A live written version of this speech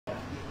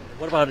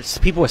What about it?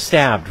 People were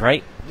stabbed,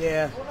 right?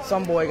 Yeah,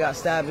 some boy got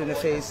stabbed in the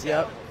face.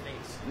 Yep.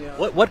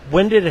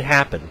 When did it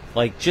happen?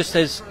 Like just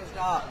as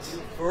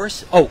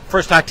first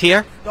docked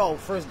here? No,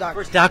 first dock.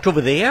 First docked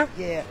over there?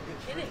 Yeah.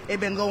 It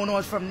been going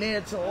on from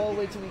there to all the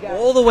way till we got.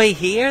 All the way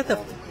here?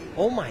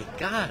 Oh my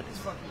God!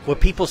 Were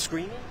people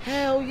screaming?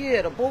 Hell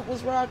yeah! The boat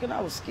was rocking.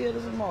 I was scared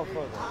as a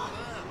motherfucker.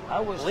 I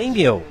was. Blame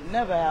you.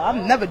 Never.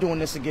 I'm never doing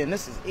this again.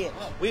 This is it.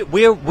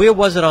 Where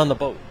was it on the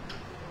boat?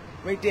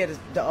 Right there,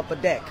 the upper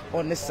deck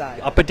on this side.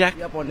 Upper deck?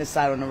 Yep, on this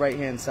side, on the right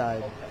hand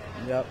side.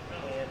 Yep.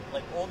 And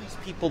like all these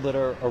people that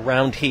are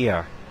around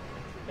here.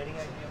 Any idea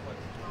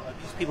what? Are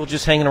these people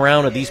just hanging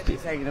around? Or these people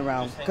just hanging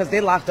around? Because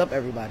they locked up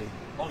everybody.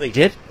 Oh, they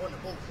did? On the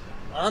boat.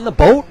 On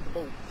the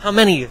boat? How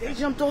many? They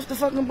jumped off the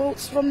fucking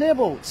boats from their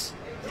boats.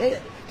 They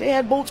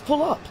had boats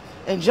pull up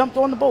and jumped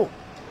on the boat.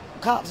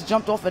 Cops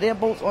jumped off of their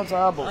boats onto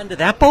our boat. Onto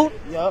that boat?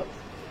 Yep.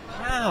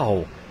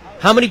 Wow.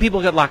 How many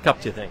people got locked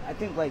up, do you think? I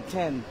think like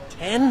 10.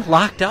 10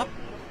 locked up?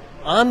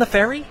 On the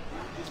ferry?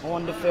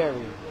 On the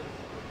ferry.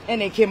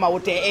 And they came out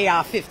with their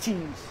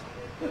AR-15s.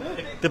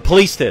 The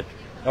police did?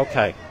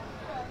 Okay.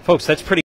 Folks, that's pretty